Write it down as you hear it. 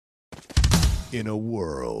in a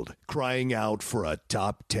world crying out for a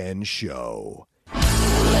top 10 show.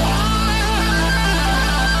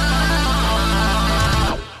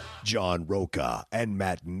 John Roca and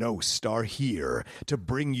Matt Nost are here to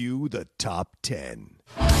bring you the top 10.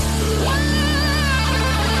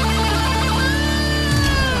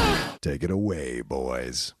 Take it away,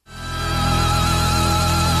 boys.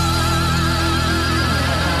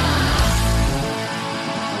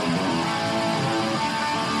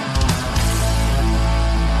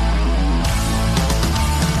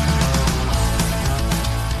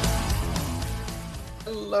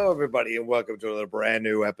 Hello, everybody, and welcome to another brand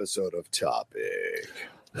new episode of Topic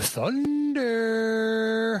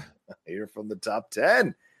Thunder. Here from the top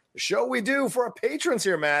 10, the show we do for our patrons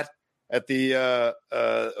here, Matt, at the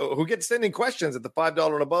who get sending questions at the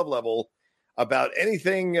 $5 and above level about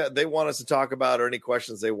anything they want us to talk about or any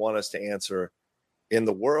questions they want us to answer in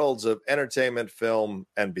the worlds of entertainment, film,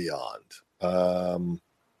 and beyond.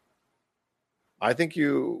 I think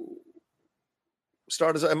you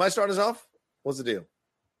start us. Am I starting us off? What's the deal?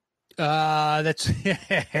 That's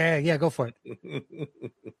yeah, go for it.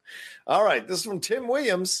 All right, this is from Tim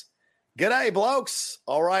Williams. G'day, blokes.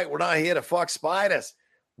 All right, we're not here to fuck spiders.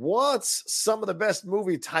 What's some of the best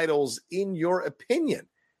movie titles in your opinion?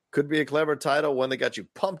 Could be a clever title, one that got you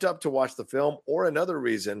pumped up to watch the film, or another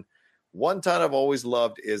reason. One title I've always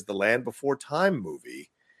loved is the Land Before Time movie.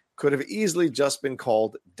 Could have easily just been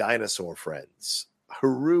called Dinosaur Friends.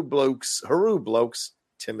 Hooroo blokes,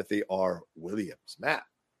 Timothy R. Williams. Matt,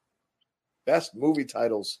 best movie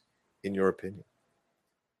titles in your opinion?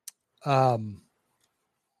 I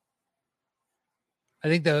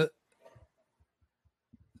think the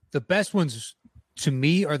best ones to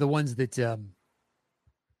me are the ones that I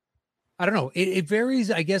don't know. It varies,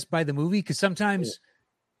 I guess, by the movie, because sometimes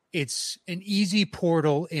it's an easy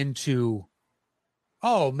portal into,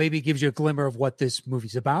 maybe it gives you a glimmer of what this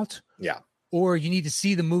movie's about. Yeah. Or you need to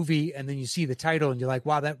see the movie and then you see the title and you're like,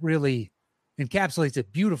 wow, that really encapsulates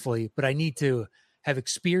it beautifully, but I need to have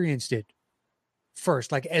experienced it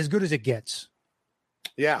first, like as good as it gets.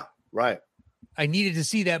 Yeah, right. I needed to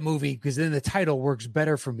see that movie because then the title works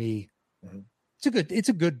better for me. Mm-hmm. It's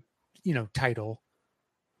a good, title.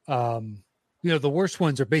 The worst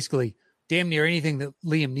ones are basically damn near anything that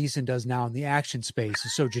Liam Neeson does now in the action space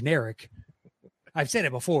is so generic. I've said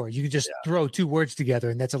it before. You can just throw two words together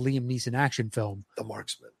and that's a Liam Neeson action film. The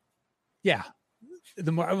Marksman. Yeah.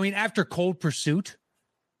 After Cold Pursuit,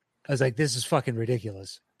 I was like, this is fucking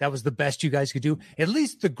ridiculous. That was the best you guys could do. At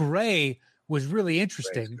least The Gray was really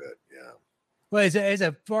interesting. Good, yeah. Well, as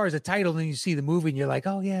far as a title, then you see the movie and you're like,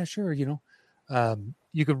 oh yeah, sure. You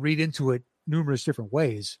can read into it numerous different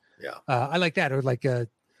ways. Yeah. I like that. Or like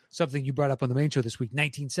something you brought up on the main show this week,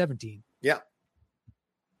 1917. Yeah.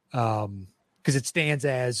 Because it stands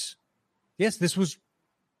as, yes, this was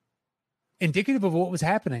indicative of what was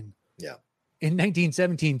happening. Yeah. In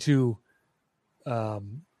 1917 to a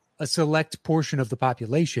select portion of the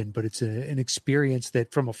population, but it's an experience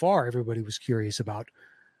that from afar everybody was curious about.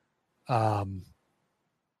 The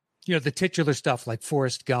titular stuff like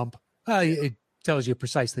Forrest Gump, it tells you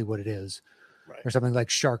precisely what it is. Right. Or something like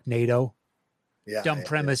Sharknado. Yeah. Dumb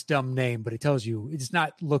premise, dumb name, but it tells you it's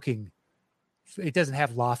not looking. It doesn't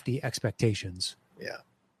have lofty expectations. Yeah.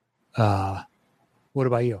 What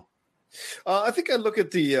about you? I think I look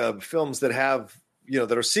at the films that have,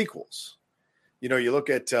 that are sequels. You look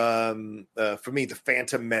at, for me, The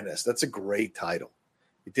Phantom Menace. That's a great title.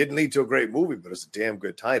 It didn't lead to a great movie, but it's a damn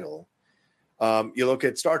good title. You look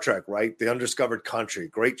at Star Trek, right? The Undiscovered Country.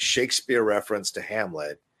 Great Shakespeare reference to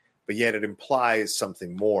Hamlet, but yet it implies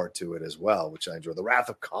something more to it as well, which I enjoy. The Wrath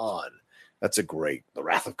of Khan. That's The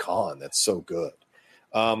Wrath of Khan. That's so good.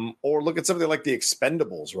 Or look at something like The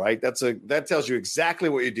Expendables, right? That tells you exactly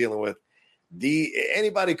what you're dealing with.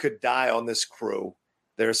 Anybody could die on this crew.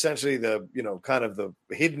 They're essentially the kind of the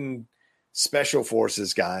hidden special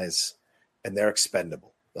forces guys, and they're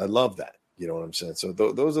expendable. I love that. You know what I'm saying? So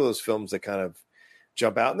those are those films that kind of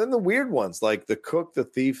jump out. And then the weird ones like The Cook, The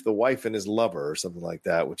Thief, The Wife and His Lover, or something like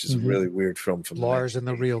that, which is a really weird film from Lars and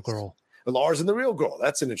the Real Girl. Lars and the Real Girl.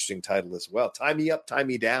 That's an interesting title as well. Tie Me Up, Tie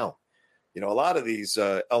Me Down. A lot of these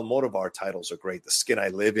Almodovar titles are great. The Skin I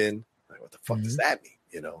Live In. What the fuck does that mean?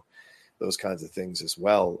 Those kinds of things as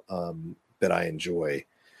well that I enjoy.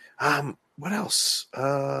 What else?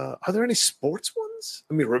 Are there any sports ones?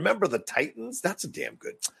 Remember the Titans? That's a damn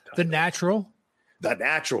good title. The Natural. The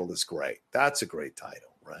Natural is great. That's a great title,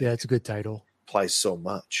 right? Yeah, it's a good title. Applies so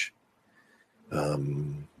much. Are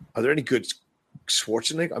there any good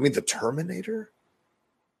Schwarzenegger? The Terminator.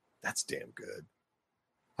 That's damn good.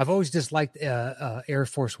 I've always disliked Air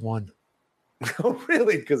Force One. Oh,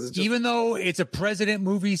 really? Because it's just, Even though it's a president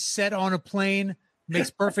movie set on a plane,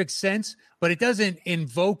 makes perfect sense, but it doesn't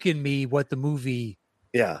invoke in me what the movie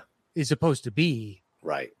yeah, is supposed to be.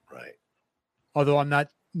 right. Although I'm not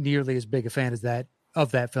nearly as big a fan as that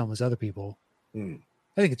of that film as other people. Hmm.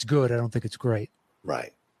 I think it's good. I don't think it's great.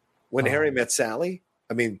 Right. When Harry Met Sally,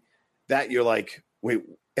 I mean, that you're like, wait,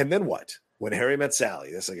 and then what? When Harry Met Sally,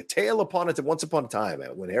 it's like a tale upon it, once upon a time.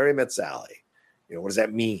 When Harry Met Sally, what does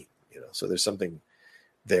that mean? So there's something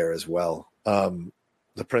there as well.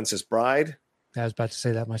 The Princess Bride. I was about to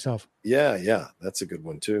say that myself. Yeah, that's a good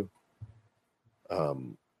one too. I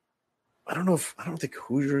don't think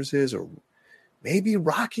Hoosiers is, or maybe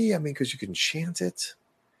Rocky. I mean, because you can chant it,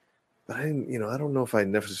 but I didn't. I don't know if I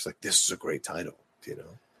never just like this is a great title.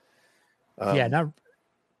 Yeah,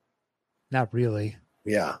 not really.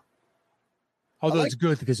 Yeah. Although it's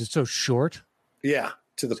good because it's so short. Yeah,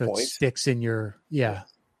 to the so point. It sticks in your I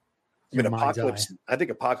mean, mind's Apocalypse. eye. I think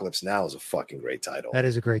Apocalypse Now is a fucking great title. That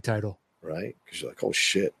is a great title, right? Because you're like, oh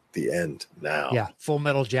shit, the end now. Yeah, Full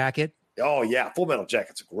Metal Jacket. Oh yeah, Full Metal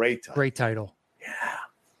Jacket's a great title. Great title.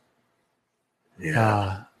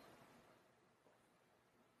 Yeah.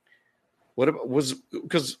 What about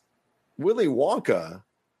because Willy Wonka?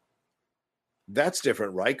 That's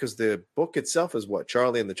different, right? Because the book itself is what?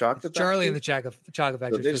 Charlie and the Chocolate Factory? Charlie and the Chocolate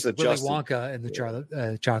Factory. So So Willy Wonka and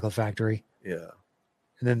the Chocolate Factory. Yeah.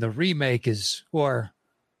 And then the remake or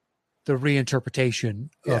the reinterpretation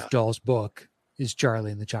of Dahl's book is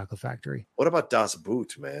Charlie and the Chocolate Factory. What about Das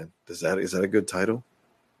Boot, man? Is that a good title?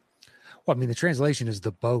 Well, I mean, the translation is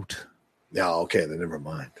The Boat. Yeah, okay, then never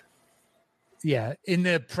mind. Yeah, in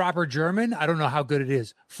the proper German, I don't know how good it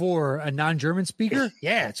is. For a non-German speaker,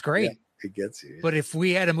 yeah, it's great. Yeah, it gets you. But if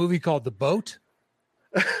we had a movie called The Boat,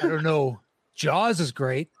 I don't know. Jaws is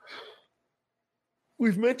great.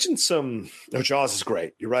 We've mentioned some. Oh, Jaws is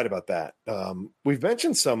great. You're right about that. We've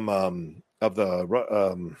mentioned some of the.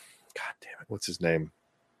 God damn it! What's his name?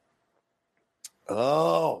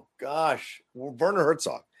 Oh gosh, Werner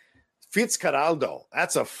Herzog. Fitzcarraldo.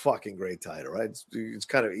 That's a fucking great title, right? It's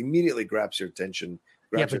kind of immediately grabs your attention.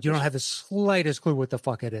 Yeah, but you don't have the slightest clue what the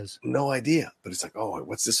fuck it is. No idea. But it's like, oh,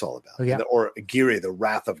 what's this all about? Oh, yeah. Or Giri, the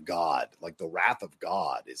Wrath of God. Like the Wrath of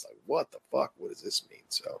God is like, what the fuck? What does this mean?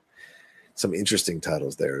 So some interesting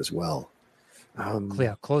titles there as well.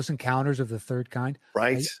 Yeah, Close Encounters of the Third Kind.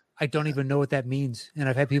 Right. I don't even know what that means. And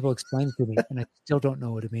I've had people explain it to me, and I still don't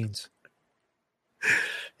know what it means.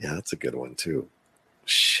 Yeah, that's a good one too.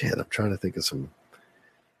 Shit, I'm trying to think of some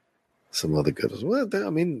other good ones. Well, I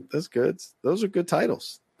mean, that's good. Those are good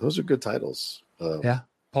titles. Yeah.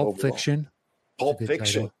 Pulp Fiction. Pulp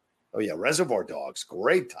Fiction. Title. Oh yeah, Reservoir Dogs.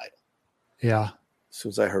 Great title. Yeah. As soon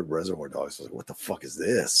as I heard Reservoir Dogs, I was like, what the fuck is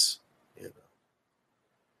this?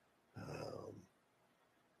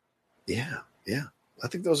 Yeah. I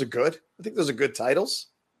think those are good. I think those are good titles.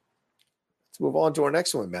 Let's move on to our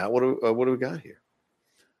next one, Matt. What do we got here?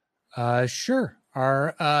 Sure.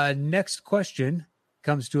 Our next question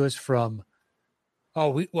comes to us from.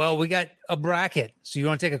 We got a bracket. So you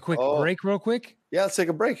want to take a quick break, real quick? Yeah, let's take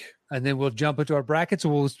a break, and then we'll jump into our bracket. So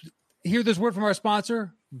we'll hear this word from our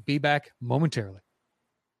sponsor. Be back momentarily.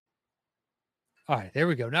 All right, there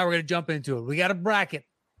we go. Now we're going to jump into it. We got a bracket.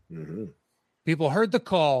 Mm-hmm. People heard the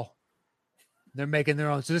call. They're making their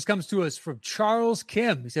own. So this comes to us from Charles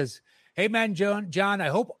Kim. He says, "Hey, man, John, I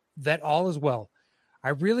hope that all is well. I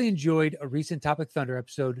really enjoyed a recent Topic Thunder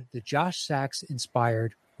episode that Josh Sachs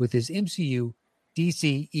inspired with his MCU,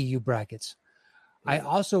 DC, EU brackets. I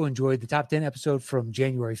also enjoyed the top 10 episode from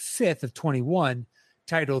January 5th of 21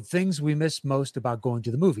 titled Things We Miss Most About Going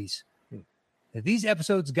to the Movies. Now, these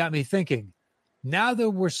episodes got me thinking, now that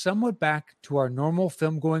we're somewhat back to our normal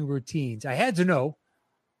film going routines, I had to know,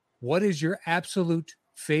 what is your absolute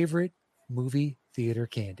favorite movie theater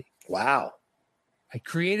candy?" Wow. I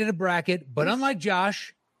created a bracket, but unlike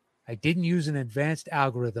Josh, I didn't use an advanced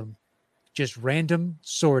algorithm, just random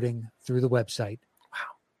sorting through the website.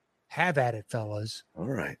 Wow. Have at it, fellas. All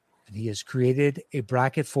right. And he has created a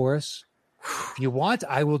bracket for us. If you want,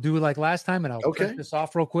 I will do like last time, and I'll print this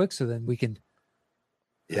off real quick so then we can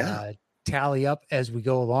tally up as we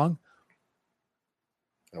go along.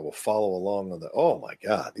 I will follow along on the. Oh my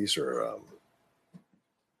God, these are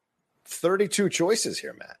 32 choices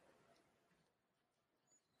here, Matt.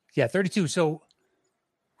 Yeah, 32. So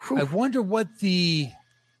I wonder what the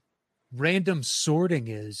random sorting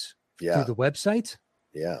is through the website.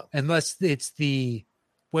 Yeah. Unless it's the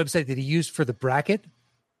website that he used for the bracket.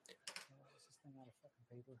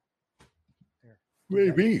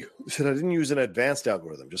 Maybe. He said I didn't use an advanced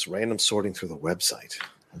algorithm, just random sorting through the website.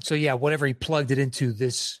 So yeah, whatever he plugged it into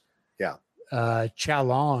this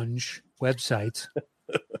challenge website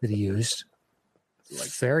that he used.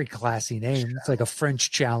 Very classy name. It's like a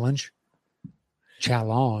French challenge.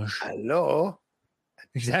 Challenge. Hello.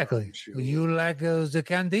 Exactly. You like the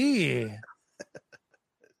candy?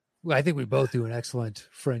 Well, I think we both do an excellent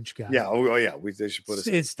French guy. Yeah. Oh, yeah. They should put us.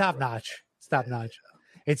 It's top notch. It's top notch.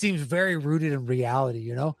 It seems very rooted in reality,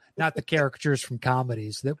 you know, not the caricatures from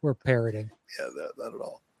comedies that we're parroting. Yeah, not at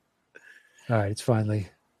all. All right, it's finally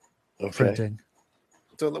printing.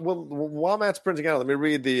 So, well, while Matt's printing out, let me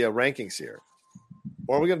read the rankings here.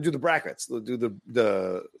 Or are we going to do the brackets? We'll do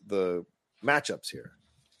the matchups here.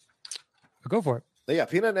 Go for it. Yeah,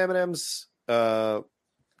 Peanut M&M's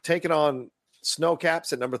taking on Snow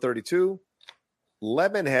Caps at number 32.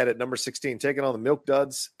 Lemonhead at number 16, taking on the Milk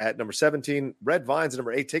Duds at number 17. Red Vines at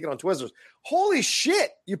number 8, taking on Twizzlers. Holy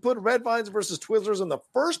shit! You put Red Vines versus Twizzlers in the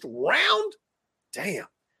first round? Damn.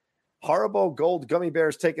 Haribo Gold Gummy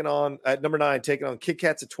Bears taking on at number 9, taking on Kit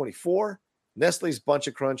Kats at 24. Nestle's Bunch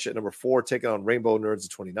of Crunch at number 4, taking on Rainbow Nerds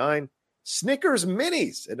at 29. Snickers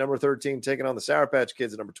Minis at number 13, taking on the Sour Patch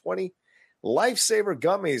Kids at number 20. Lifesaver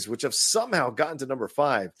Gummies, which have somehow gotten to number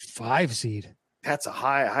 5. 5 seed. That's a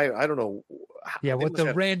high. I don't know. Yeah, what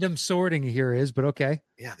the random sorting here is, but okay.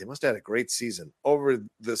 Yeah, they must have had a great season. Over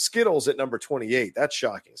the Skittles at number 28. That's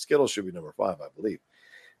shocking. Skittles should be number 5, I believe.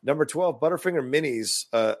 Number 12, Butterfinger Minis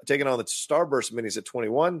taking on the Starburst Minis at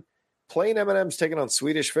 21. Plain M&M's taking on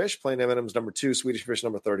Swedish Fish. Plain M&M's number 2, Swedish Fish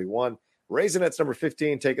number 31. Raisinets number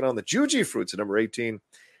 15 taking on the Juji Fruits at number 18.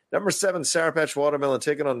 Number 7, Sour Patch Watermelon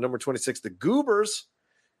taking on number 26, the Goobers.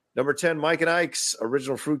 Number 10, Mike and Ike's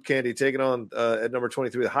Original Fruit Candy taking on at number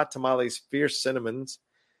 23, the Hot Tamales Fierce Cinnamons.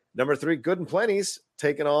 Number 3, Good and Plenty's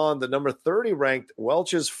taking on the number 30 ranked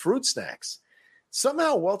Welch's Fruit Snacks.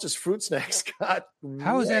 Somehow Welch's Fruit Snacks got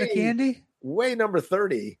how is that a candy? Way number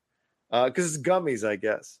 30 because it's gummies, I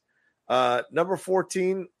guess. Number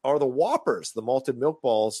 14 are the Whoppers, the malted milk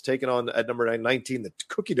balls, taking on at number 19 the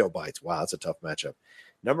Cookie Dough Bites. Wow, that's a tough matchup.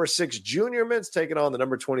 Number 6, Junior Mints taking on the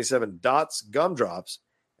number 27 Dots Gumdrops.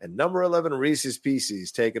 And number 11, Reese's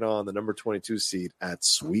Pieces, taking on the number 22 seed at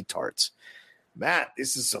Sweet Tarts. Matt,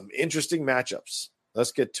 this is some interesting matchups.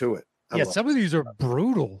 Let's get to it. Yeah, some of these are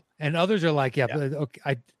brutal, and others are like, but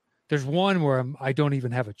okay, there's one where I don't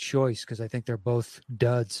even have a choice because I think they're both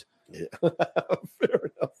duds. Yeah,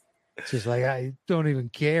 fair enough. It's just like I don't even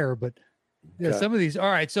care. But yeah, some of these. All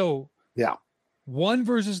right, so 1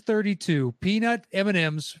 versus 32. Peanut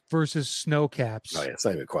M&Ms versus Snow Caps. Oh yeah, it's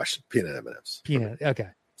not even a question. Peanut M&Ms. Peanut. Okay.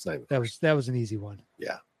 That was an easy one.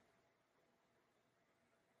 Yeah.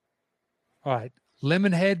 All right.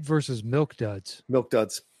 Lemonhead versus Milk Duds. Milk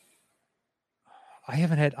Duds. I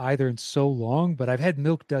haven't had either in so long, but I've had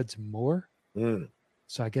Milk Duds more.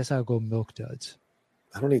 So I guess I'll go Milk Duds.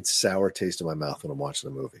 I don't need sour taste in my mouth when I'm watching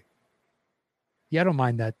a movie. Yeah, I don't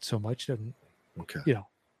mind that so much. Okay. You know,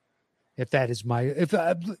 if that is if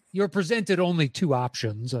you're presented only 2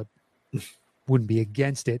 options, wouldn't be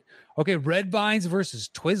against it. Okay, Red Vines versus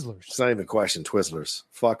Twizzlers. It's not even a question. Twizzlers.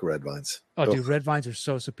 Fuck Red Vines. Oh, dude, Red Vines are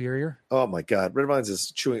so superior. Oh my God, Red Vines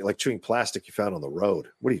is chewing plastic you found on the road.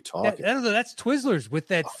 What are you talking? That's Twizzlers with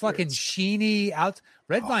that fucking sheeny out.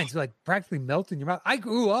 Red Vines like practically melt in your mouth. I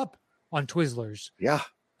grew up on Twizzlers. Yeah.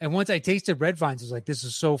 And once I tasted Red Vines, I was like, this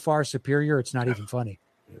is so far superior. It's not even funny.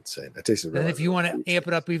 Insane. I tasted. And if you want to amp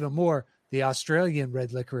it up even more, the Australian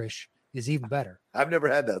red licorice is even better. I've never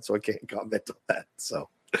had that, so I can't comment on that. So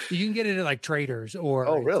you can get it at like Traders or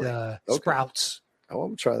Sprouts. I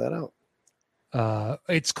want to try that out.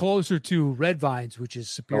 It's closer to Red Vines, which is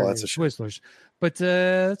superior to Twizzlers, but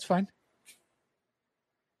that's fine.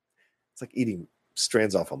 It's like eating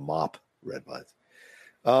strands off a mop. Red Vines.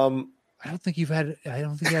 I don't think you had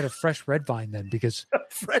a fresh Red Vine then, because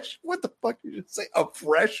fresh. What the fuck did you say? A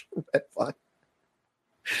fresh Red Vine?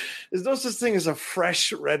 There's no such thing as a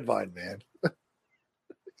fresh Red Vine, man.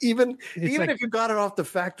 even like, if you got it off the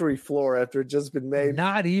factory floor after it just been made,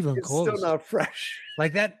 not even close. Still not fresh.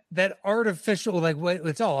 Like that artificial, like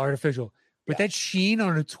it's all artificial. But that sheen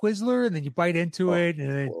on a Twizzler, and then you bite into it,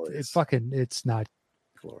 and it's not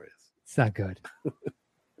glorious. It's not good.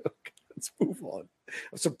 Okay, let's move on.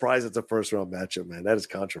 I'm surprised it's a first round matchup, man. That is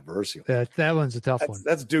controversial. That one's a tough one.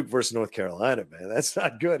 That's Duke versus North Carolina, man. That's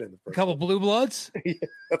not good in the first. A couple blue bloods. Yeah,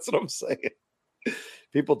 that's what I'm saying.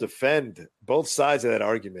 People defend both sides of that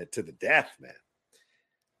argument to the death, man.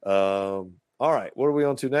 All right, what are we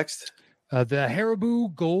on to next? The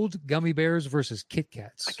Haribo Gold Gummy Bears versus Kit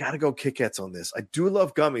Kats. I gotta go Kit Kats on this. I do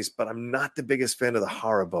love gummies, but I'm not the biggest fan of the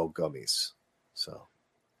Haribo gummies. So,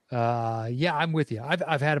 yeah, I'm with you.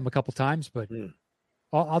 I've had them a couple times, but.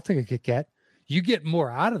 I'll take a Kit Kat. You get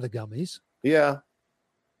more out of the gummies. Yeah,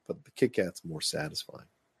 but the Kit Kat's more satisfying.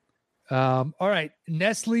 All right.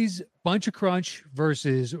 Nestle's Bunch of Crunch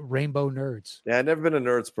versus Rainbow Nerds. Yeah, I've never been a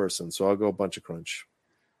Nerds person, so I'll go Bunch of Crunch.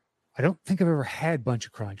 I don't think I've ever had Bunch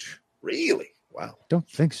of Crunch. Really? Wow. Don't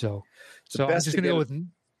think so. So I'm just going to go with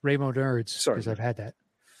Rainbow Nerds because I've had that.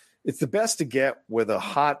 It's the best to get with a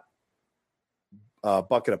hot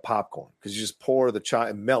bucket of popcorn because you just pour the chai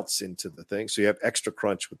and melts into the thing. So you have extra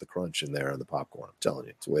crunch with the crunch in there and the popcorn. I'm telling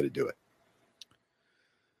you, it's a way to do it.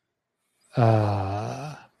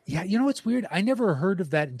 Yeah, you know what's weird? I never heard of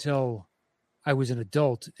that until I was an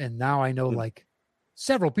adult, and now I know like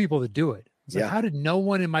several people that do it. It's like, how did no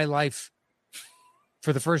one in my life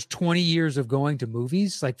for the first 20 years of going to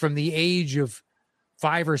movies, like from the age of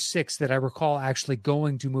 5 or 6 that I recall actually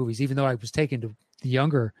going to movies, even though I was taken to the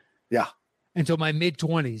younger, until my mid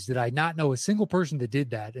 20s, did I not know a single person that did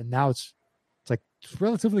that? And now it's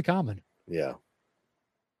relatively common. Yeah.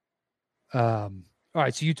 All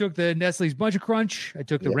right, so you took the Nestle's Bunch of Crunch. I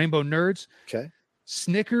took the Rainbow Nerds. Okay.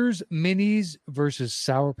 Snickers Minis versus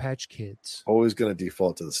Sour Patch Kids. Always going to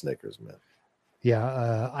default to the Snickers, man.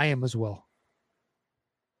 Yeah, I am as well.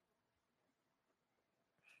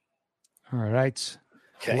 All right.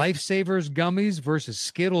 Okay. Lifesavers Gummies versus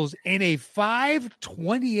Skittles in a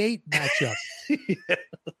 5-28 matchup. Yeah.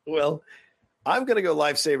 Well, I'm going to go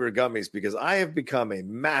Lifesaver Gummies because I have become a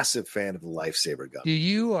massive fan of the Lifesaver Gummies.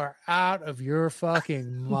 You are out of your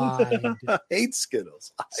fucking mind. I hate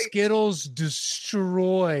Skittles. Skittles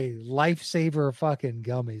destroy Lifesaver fucking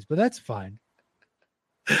gummies, but that's fine.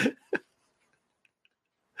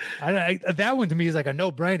 That one to me is like a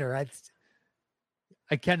no-brainer.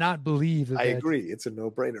 I cannot believe that. I agree. It's a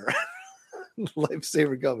no-brainer.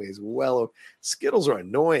 Lifesaver Gummies. Well, Skittles are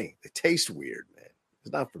annoying. They taste weird, man.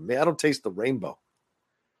 It's not for me. I don't taste the rainbow.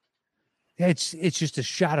 It's just a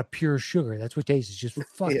shot of pure sugar. That's what tastes. It's just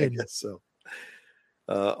fucking. Yeah, I guess so.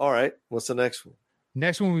 All right. What's the next one?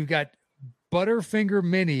 Next one, we've got Butterfinger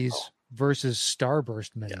Minis versus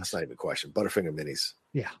Starburst Minis. Yeah, that's not even a question. Butterfinger Minis.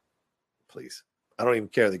 Yeah. Please. I don't even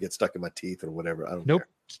care. They get stuck in my teeth or whatever. I don't care.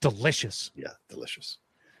 It's delicious. Yeah, delicious.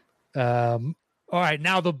 All right.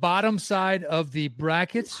 Now the bottom side of the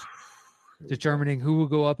brackets, determining who will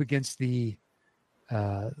go up against the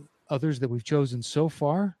others that we've chosen so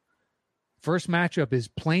far. First matchup is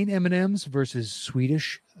plain M&Ms versus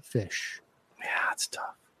Swedish Fish. Yeah, it's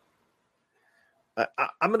tough.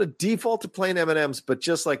 I'm going to default to plain M&Ms, but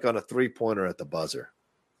just like on a 3-pointer at the buzzer.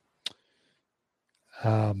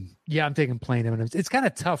 Yeah, I'm taking plain M&Ms. It's kind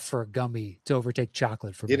of tough for a gummy to overtake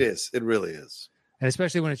chocolate for me. It is. It really is. And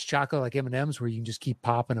especially when it's chocolate like M&Ms, where you can just keep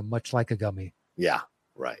popping them much like a gummy. Yeah,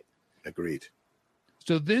 right. Agreed.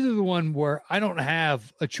 So this is the one where I don't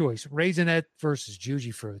have a choice. Raisinette versus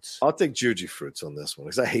Juji Fruits. I'll take Juji Fruits on this one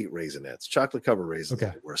because I hate Raisinets. Chocolate covered raisins are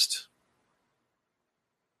the worst.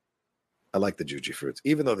 I like the Juji Fruits.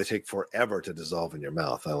 Even though they take forever to dissolve in your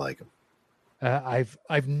mouth, I like them.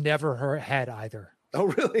 I've never had either. Oh,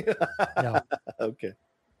 really? No. Okay.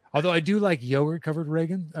 Although I do like yogurt covered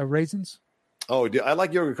raisins. Oh, I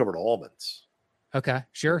like yogurt covered almonds. Okay,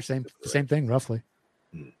 sure. Same thing, roughly.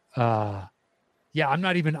 Yeah, I'm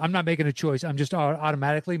not making a choice. I'm just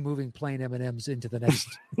automatically moving plain M&Ms into the next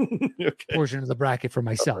portion of the bracket for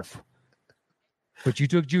myself. But you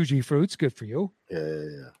took Juji Fruits. Good for you.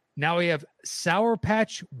 Yeah. Now we have Sour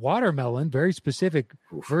Patch Watermelon, very specific,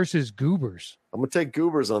 versus Goobers. I'm going to take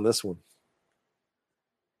Goobers on this one.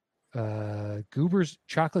 Goobers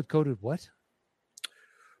chocolate coated what?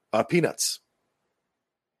 Peanuts.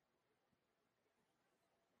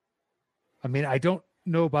 I mean, I don't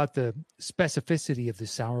know about the specificity of the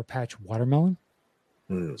Sour Patch Watermelon.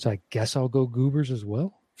 So I guess I'll go Goobers as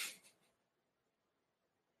well.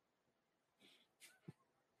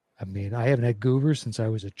 I mean, I haven't had Goobers since I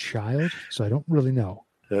was a child, so I don't really know.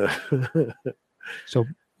 So,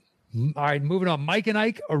 all right, moving on. Mike and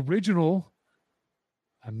Ike Original.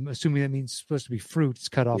 I'm assuming that means supposed to be fruit. It's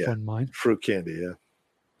cut off on mine. Fruit candy, yeah.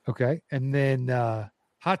 Okay. And then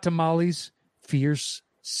Hot Tamales Fierce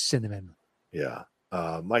Cinnamon. Yeah.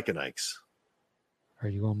 Mike and Ike's. Are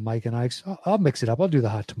you going Mike and Ike's? I'll mix it up. I'll do the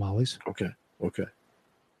Hot Tamales. Okay.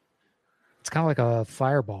 It's kind of like a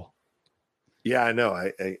fireball. Yeah, I know.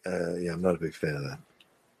 I'm not a big fan of that.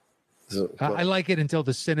 So, I like it until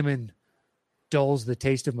the cinnamon dulls the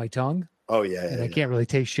taste of my tongue. Oh, yeah. And I can't really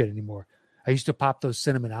taste shit anymore. I used to pop those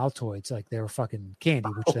cinnamon Altoids like they were fucking candy,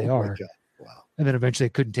 which they are. Wow. And then eventually I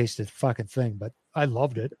couldn't taste the fucking thing, but I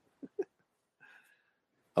loved it.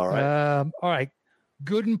 All right. All right.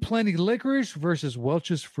 Good and Plenty Licorice versus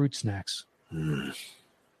Welch's Fruit Snacks. I'm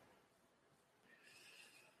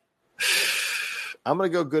going to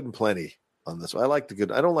go Good and Plenty on this one. I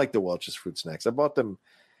don't like the Welch's Fruit Snacks. I bought them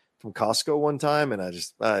from Costco one time, and I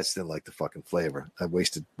just didn't like the fucking flavor. I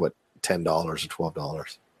wasted $10 or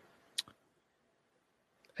 $12.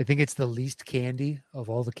 I think it's the least candy of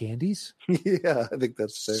all the candies. Yeah, I think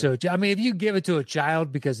that's fair. So, I mean, if you give it to a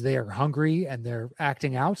child because they are hungry and they're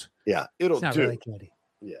acting out, yeah, it'll it's not do. really candy.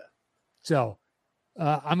 Yeah, So,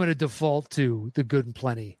 I'm going to default to the Good and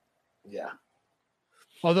Plenty. yeah.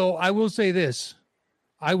 Although I will say this,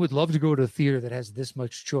 I would love to go to a theater that has this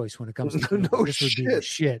much choice when it comes to candy. No This would be the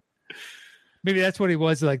shit. Maybe that's what he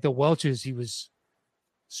was like. The Welch's, he was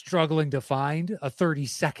struggling to find a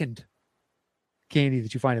 30-second candy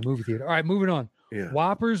that you find in a movie theater. All right, moving on. Yeah.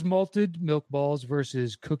 Whoppers malted milk balls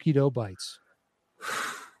versus cookie dough bites.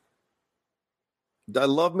 I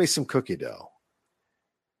love me some cookie dough,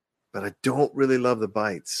 but I don't really love the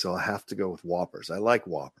bites, so I have to go with Whoppers. I like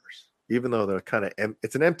Whoppers, even though they're kind of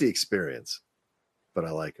it's an empty experience, but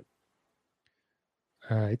I like them.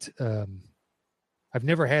 All right. I've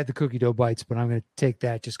never had the cookie dough bites, but I'm going to take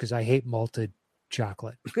that just because I hate malted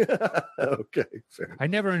chocolate. Okay, fair. I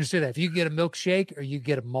never understood that. If you get a milkshake or you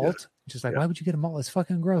get a malt, just like, why would you get a malt? It's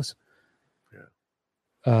fucking gross.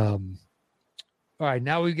 Yeah. All right.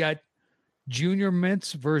 Now we've got Junior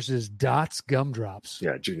Mints versus Dots Gumdrops.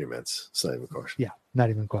 Yeah, Junior Mints. It's not even a question. Yeah, not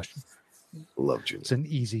even a question. Love Junior. It's an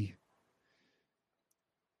easy.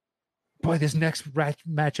 Boy, this next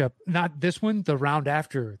matchup, not this one, the round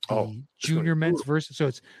after the Junior Mints versus. So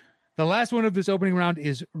it's the last one of this opening round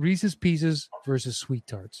is Reese's Pieces versus Sweet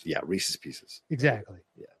Tarts. Yeah, Reese's Pieces. Exactly.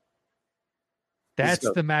 Yeah. That's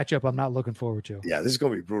the matchup I'm not looking forward to. Yeah, this is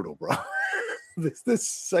going to be brutal, bro. This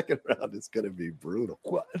second round is going to be brutal.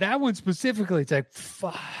 Well, that one specifically, it's like,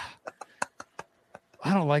 fuck.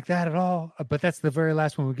 I don't like that at all. But that's the very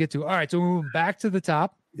last one we get to. All right, so we're moving back to the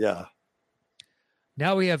top. Yeah.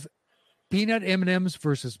 Now we have peanut M&Ms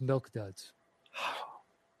versus Milk Duds.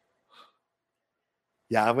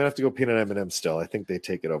 Yeah, I'm gonna have to go peanut M&Ms still. I think they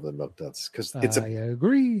take it over the Milk Duds because I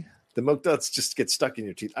agree. The Milk Duds just get stuck in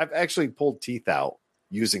your teeth. I've actually pulled teeth out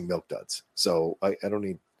using Milk Duds, so I don't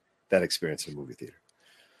need that experience in a movie theater.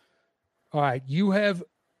 All right, you have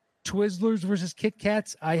Twizzlers versus Kit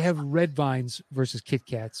Kats. I have Red Vines versus Kit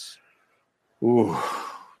Kats. Ooh,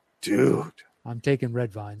 dude. I'm taking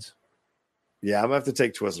Red Vines. Yeah, I'm gonna have to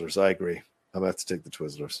take Twizzlers. I agree. I'm gonna have to take the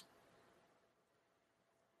Twizzlers.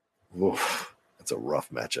 Oof, that's a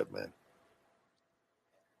rough matchup, man.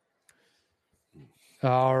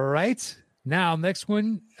 All right. Now, next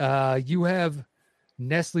one, you have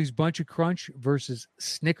Nestle's Bunch of Crunch versus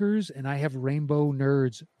Snickers, and I have Rainbow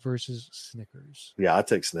Nerds versus Snickers. Yeah, I'll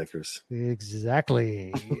take Snickers.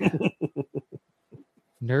 Exactly.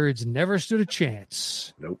 Nerds never stood a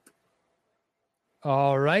chance. Nope.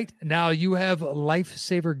 All right. Now you have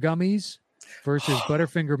Lifesaver Gummies versus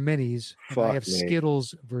Butterfinger Minis. And I have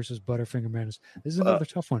Skittles versus Butterfinger Minis. This is another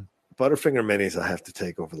tough one. Butterfinger Minis I have to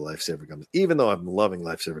take over the Lifesaver Gummies, even though I'm loving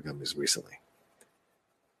Lifesaver Gummies recently.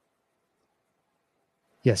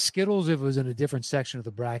 Yeah, Skittles, if it was in a different section of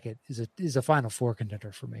the bracket, is a Final Four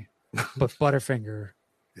contender for me. But Butterfinger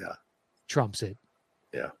trumps it.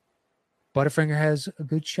 Yeah. Butterfinger has a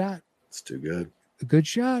good shot. It's too good. A good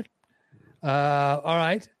shot. All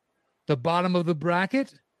right. The bottom of the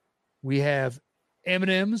bracket, we have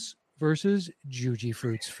M&M's versus Juji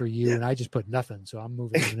Fruits for you, and I just put nothing, so I'm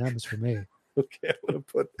moving M&M's for me. Okay, I'm gonna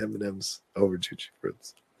put M&M's over Juji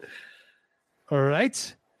Fruits. All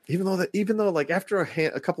right. Even though like after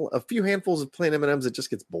a few handfuls of plain M&M's, it just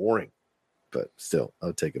gets boring. But still, I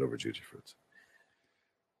would take it over Juji Fruits.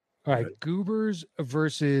 All right, Goobers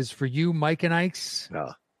versus for you, Mike and Ike's.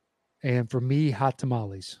 Yeah. And for me, Hot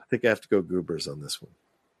Tamales. I think I have to go Goobers on this one.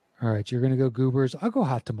 All right, you're going to go Goobers. I'll go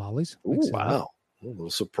Hot Tamales. Ooh, wow. A little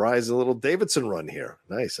surprise, a little Davidson run here.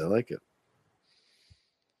 Nice. I like it.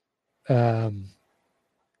 All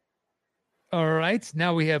right.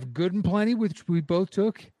 Now we have Good and Plenty, which we both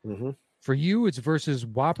took. Mm-hmm. For you, it's versus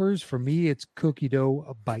Whoppers. For me, it's Cookie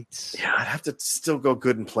Dough Bites. Yeah, I'd have to still go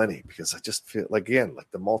Good and Plenty because I just feel like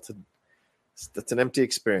the malted, that's an empty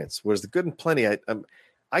experience. Whereas the Good and Plenty,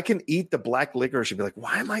 I can eat the black licorice and be like,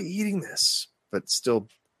 why am I eating this? But still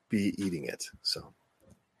be eating it. So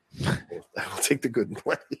I will take the Good and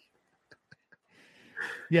Plenty.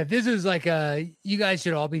 Yeah, this is like you guys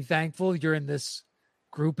should all be thankful you're in this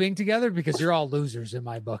grouping together because you're all losers in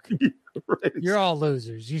my book. Right. You're all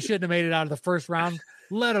losers. You shouldn't have made it out of the first round,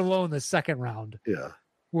 let alone the second round. Yeah.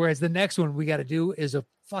 Whereas the next one we got to do is a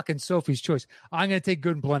fucking Sophie's choice. I'm going to take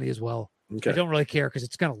Good and Plenty as well. Okay. I don't really care because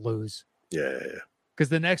it's going to lose. Yeah. Because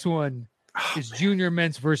the next one is Junior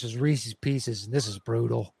Mints versus Reese's Pieces, and this is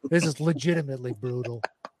brutal. This is legitimately brutal.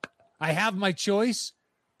 I have my choice,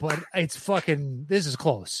 but it's fucking. This is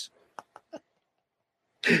close.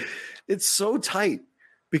 It's so tight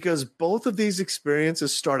because both of these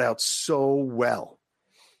experiences start out so well.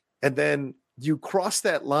 And then you cross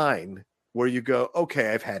that line where you go,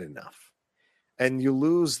 okay, I've had enough. And you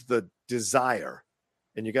lose the desire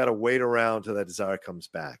and you got to wait around till that desire comes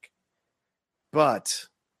back. But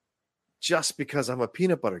just because I'm a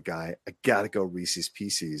peanut butter guy, I got to go Reese's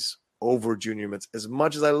Pieces over Junior Mints. As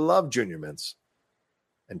much as I love Junior Mints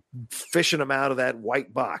and fishing them out of that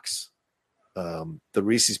white box, the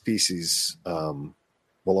Reese's Pieces will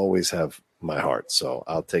always have my heart. So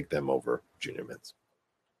I'll take them over Junior Mints.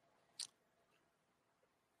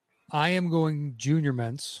 I am going Junior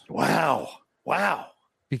Mints. Wow.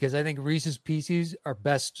 Because I think Reese's Pieces are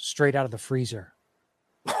best straight out of the freezer.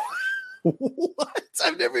 What?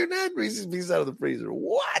 I've never even had Reese's Pieces out of the freezer.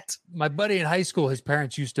 What? My buddy in high school, his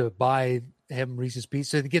parents used to buy him Reese's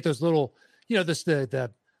Pieces. So they get those little,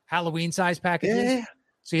 the Halloween size packages. Yeah.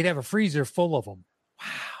 So you'd have a freezer full of them. Wow.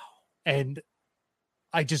 And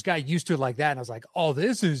I just got used to it like that. And I was like, oh,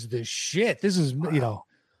 this is the shit. This is,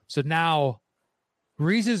 so now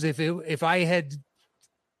Reese's, if I had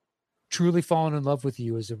truly fallen in love with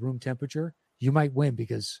you as a room temperature, you might win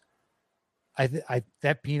because I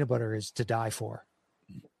that peanut butter is to die for.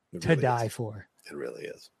 It To really die is. for. It really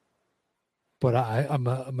is. But I'm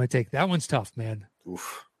gonna take that one's tough, man.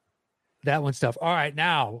 Oof. That one's tough. All right,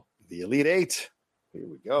 now The Elite Eight. Here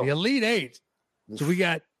we go. the Elite Eight. So we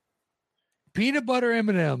got peanut butter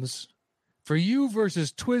M&Ms for you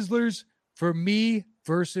versus Twizzlers for me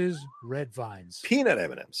versus Red Vines. Peanut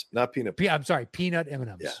M&Ms, not peanut. I'm sorry, peanut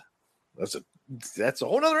M&Ms. Yeah. That's a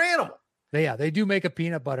whole other animal, They do make a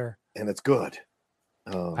peanut butter. and it's good.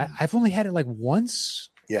 I've only had it like once.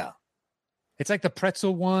 Yeah. It's like the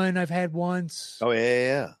pretzel one I've had once. Oh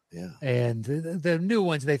yeah. And the new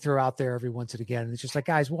ones they throw out there every once and again. And it's just like,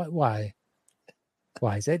 guys, why?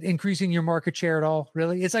 Why is that increasing your market share at all?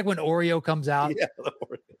 Really? It's like when Oreo comes out. Yeah. The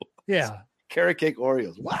Oreos. Yeah. Carrot cake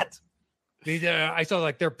Oreos. What? I saw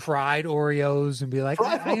like their Pride Oreos and be like,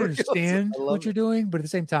 Pride I Oreos. understand I love what you're doing, but at the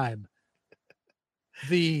same time,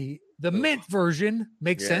 the mint version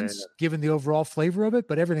makes Yeah, sense given the overall flavor of it,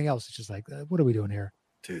 but everything else is just like, what are we doing here?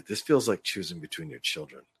 Dude, this feels like choosing between your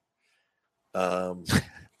children.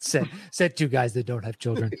 Said two guys that don't have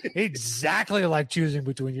children. Exactly like choosing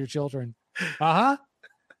between your children.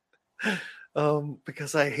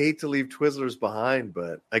 Because I hate to leave Twizzlers behind,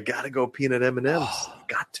 but I gotta go peanut M&Ms.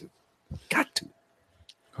 Got to.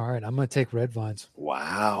 All right, I'm going to take Red Vines.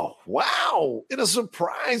 Wow. In a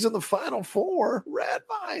surprise in the final four, Red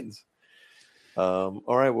Vines. All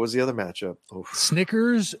right, what was the other matchup?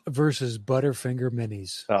 Snickers versus Butterfinger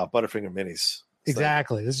Minis. Butterfinger Minis.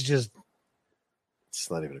 Exactly. This is just, It's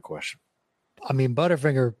not even a question. I mean,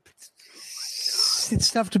 Butterfinger,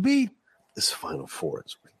 it's tough to beat. This final four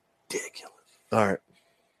is ridiculous. All right.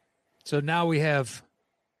 So now we have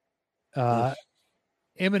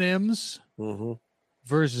M&M's Mm-hmm.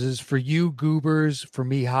 versus for you Goobers, for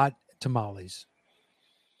me Hot Tamales.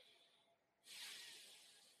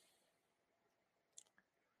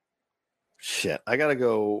 Shit. I gotta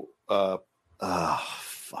go.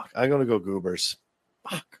 Fuck. I'm gonna go Goobers.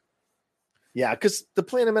 Fuck. Yeah, because the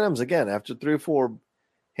plain M&Ms again. After 3 or 4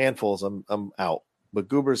 handfuls, I'm out. But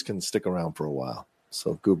Goobers can stick around for a while.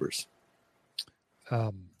 So Goobers.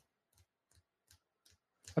 I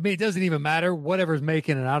mean, it doesn't even matter. Whatever's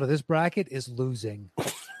making it out of this bracket is losing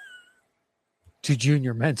to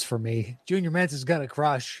Junior Mints for me. Junior Mints has got a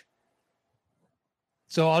crush.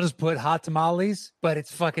 So I'll just put Hot Tamales, but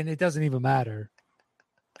it doesn't even matter.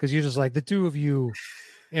 Because you're just like, the two of you,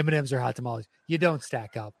 M&Ms or Hot Tamales, you don't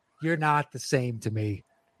stack up. You're not the same to me.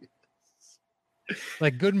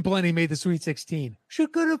 Like Good and Plenty made the Sweet 16.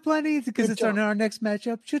 Should Good and Plenty, because it's on our next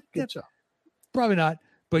matchup? Good job. Probably not.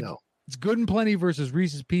 But No. it's Good and Plenty versus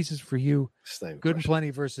Reese's Pieces for you. Same Good and question. Plenty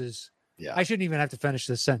versus. Yeah. I shouldn't even have to finish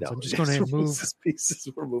this sentence. No, I'm just going to move Reese's Pieces.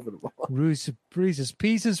 We're moving them on. Reese's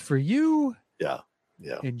Pieces for you Yeah.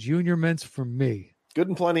 and Junior Mints for me. Good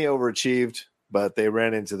and Plenty overachieved, but they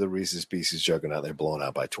ran into the Reese's Pieces juggernaut. They're blown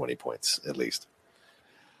out by 20 points at least.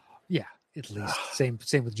 Yeah, at least. Same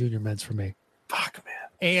with Junior Mints for me. Fuck, man.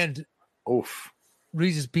 And Oof.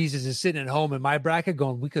 Reese's Pieces is sitting at home in my bracket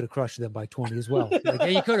going, we could have crushed them by 20 as well. Like, yeah,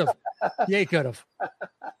 you could have. Yeah, you could have.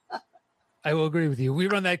 I will agree with you. We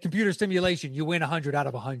run that computer simulation. You win 100 out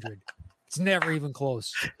of 100. It's never even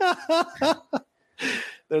close.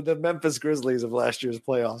 They're the Memphis Grizzlies of last year's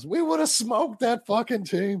playoffs. We would have smoked that fucking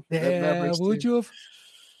team. That Yeah, Mavericks would team. you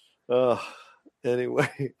have?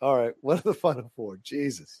 Anyway, all right. What are the final four?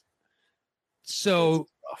 Jesus. So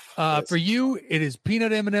Yes. for you, it is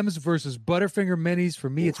peanut M&Ms versus Butterfinger Minis. For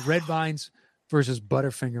me, it's Red Vines versus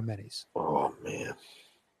Butterfinger Minis. Oh, man.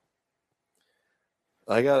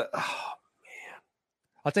 I got.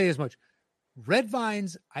 I'll tell you as much. Red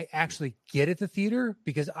Vines, I actually get at the theater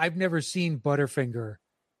because I've never seen Butterfinger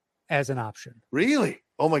as an option. Really?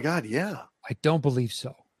 Oh my God! Yeah. I don't believe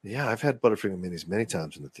so. Yeah, I've had Butterfinger minis many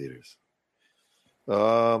times in the theaters.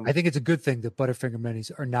 I think it's a good thing that Butterfinger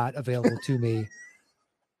minis are not available to me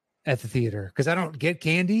at the theater because I don't get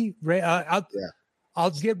candy.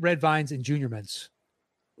 I'll get Red Vines and Junior Mints.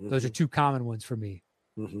 Those are two common ones for me.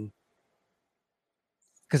 Because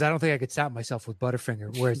I don't think I could stop myself with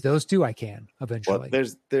Butterfinger, whereas those two I can eventually. Well,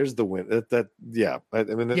 there's the win. I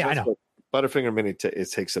mean, I know. Butterfinger mini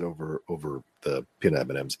it takes it over the peanut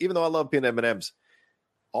M&Ms. Even though I love peanut M&Ms,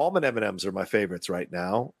 almond M&Ms are my favorites right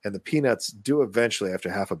now, and the peanuts do eventually after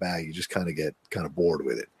half a bag you just kind of get kind of bored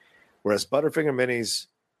with it. Whereas Butterfinger minis,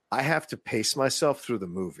 I have to pace myself through the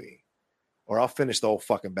movie, or I'll finish the whole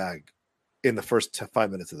fucking bag in the first 5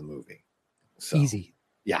 minutes of the movie. So, easy.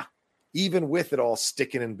 Yeah. Even with it all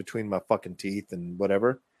sticking in between my fucking teeth and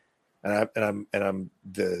whatever, and I'm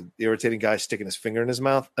the irritating guy sticking his finger in his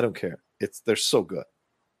mouth. I don't care. They're so good.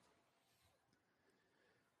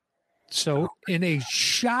 So, in a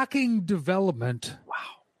shocking development, wow,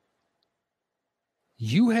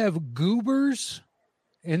 you have Goobers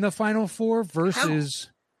in the Final Four versus.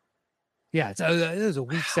 How? Yeah, it was a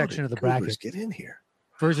weak section of the bracket. Get in here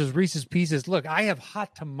versus Reese's Pieces. Look, I have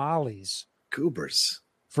Hot Tamales. Goobers.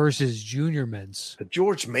 Versus Junior Mints. The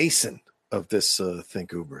George Mason of this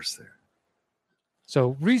Think Ubers there.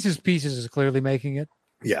 So Reese's Pieces is clearly making it.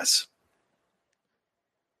 Yes.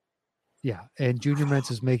 Yeah, and Junior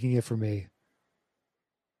Mints is making it for me.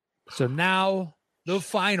 So now the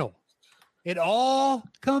final. It all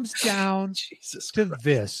comes down to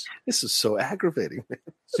this. This is so aggravating, man.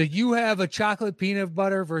 So you have a chocolate peanut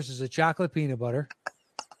butter versus a chocolate peanut butter.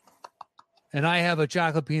 And I have a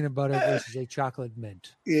chocolate peanut butter versus a chocolate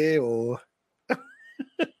mint. Ew.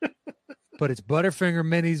 But it's Butterfinger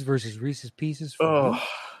Minis versus Reese's Pieces for me.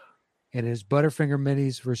 And it's Butterfinger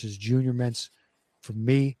Minis versus Junior Mints for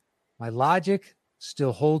me. My logic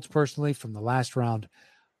still holds personally from the last round.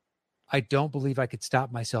 I don't believe I could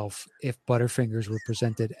stop myself if Butterfingers were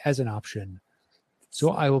presented as an option. So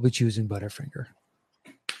I will be choosing Butterfinger.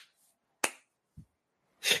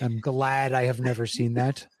 I'm glad I have never seen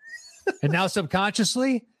that. And now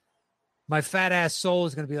subconsciously, my fat ass soul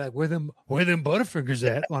is going to be like, where them Butterfingers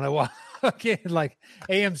at when I walk in like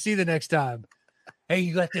AMC the next time? Hey,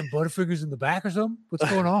 you got them Butterfingers in the back or something? What's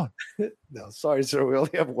going on? No, sorry, sir. We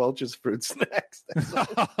only have Welch's fruit snacks.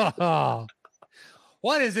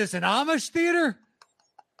 What is this, an Amish theater?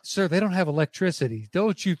 Sir, they don't have electricity.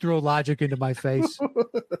 Don't you throw logic into my face.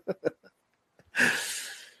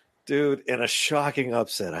 Dude, in a shocking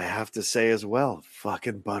upset, I have to say as well,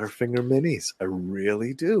 fucking Butterfinger minis. I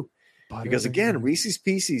really do. Because again, Reese's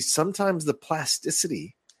Pieces, sometimes the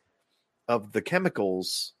plasticity of the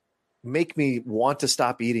chemicals make me want to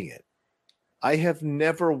stop eating it. I have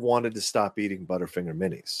never wanted to stop eating Butterfinger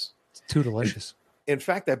minis. It's too delicious. In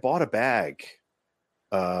fact, I bought a bag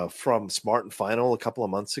from Smart and Final a couple of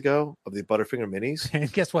months ago of the Butterfinger minis.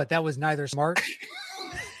 And guess what? That was neither Smart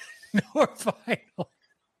nor Final.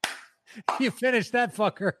 You finished that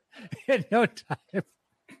fucker in no time.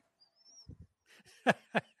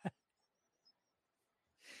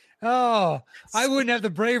 Oh, I wouldn't have the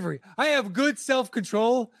bravery. I have good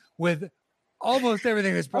self-control with almost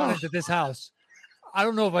everything that's brought into this house. I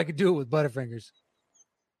don't know if I could do it with Butterfingers.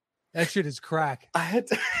 That shit is crack. I had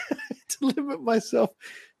to limit myself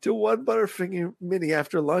to one Butterfinger mini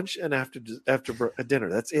after lunch and after dinner.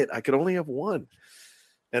 That's it. I could only have one.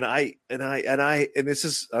 And this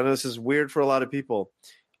is, I know this is weird for a lot of people.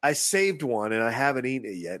 I saved one and I haven't eaten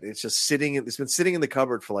it yet. It's just it's been sitting in the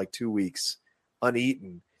cupboard for like 2 weeks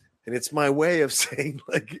uneaten. And it's my way of saying,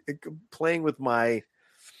 like, playing with my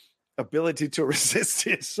ability to resist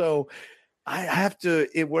it. So I have to,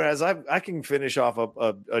 whereas I can finish off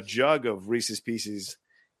a jug of Reese's Pieces,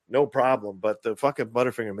 no problem. But the fucking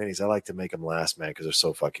Butterfinger minis, I like to make them last, man, because they're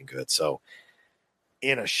so fucking good. So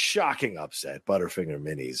in a shocking upset, Butterfinger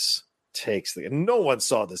minis takes no one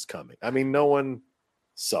saw this coming. I mean, no one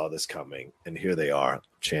saw this coming. And here they are,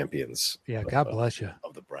 champions. Yeah, God bless you.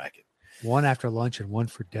 Of the bracket. One after lunch and one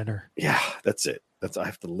for dinner. Yeah, that's it. I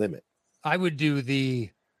have to limit. I would do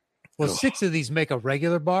 6 of these make a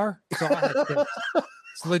regular bar. So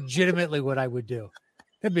it's legitimately what I would do.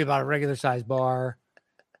 It'd be about a regular size bar.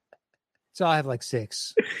 So I have like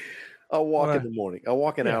 6. I'll walk in the morning. I'll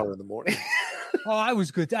walk an hour in the morning. Oh, I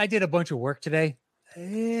was good. I did a bunch of work today.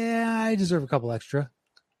 Yeah, I deserve a couple extra.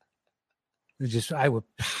 I would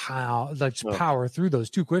power through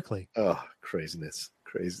those too quickly. Oh, craziness.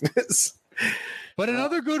 But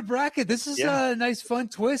another good bracket. This is a nice, fun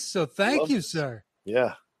twist. So thank you, sir.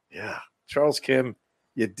 Yeah. Charles Kim,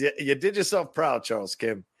 you did yourself proud, Charles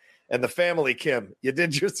Kim, and the family Kim. You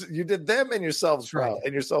did them and yourselves proud,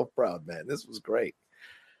 and yourself proud, man. This was great.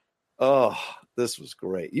 Oh, this was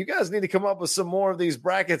great. You guys need to come up with some more of these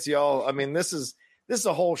brackets, y'all. I mean, this is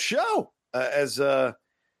a whole show, as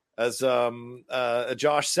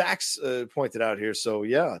Josh Sachs pointed out here. So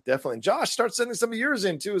yeah, definitely. And Josh, start sending some of yours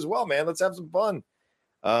in too as well, man. Let's have some fun.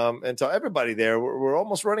 And to everybody there, we're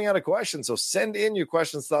almost running out of questions. So send in your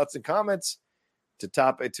questions, thoughts, and comments to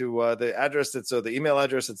the address the email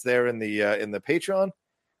address that's there in the Patreon.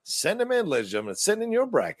 Send them in, ladies and gentlemen. Send in your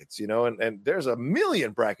brackets, and there's a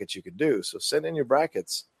million brackets you can do. So send in your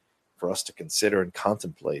brackets for us to consider and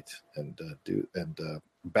contemplate and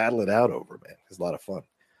battle it out over, man. It's a lot of fun.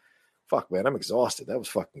 Fuck, man, I'm exhausted. That was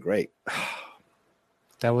fucking great.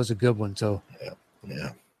 That was a good one. So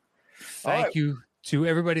yeah. Thank you to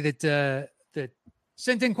everybody that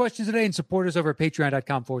sent in questions today and support us over at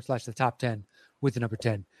patreon.com/the top 10 with the number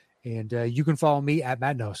 10. And you can follow me at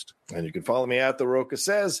Matt Nost. And you can follow me at The Rocha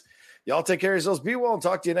Says. Y'all take care of yourselves. Be well, and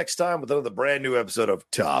talk to you next time with another brand new episode of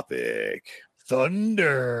Topic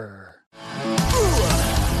Thunder.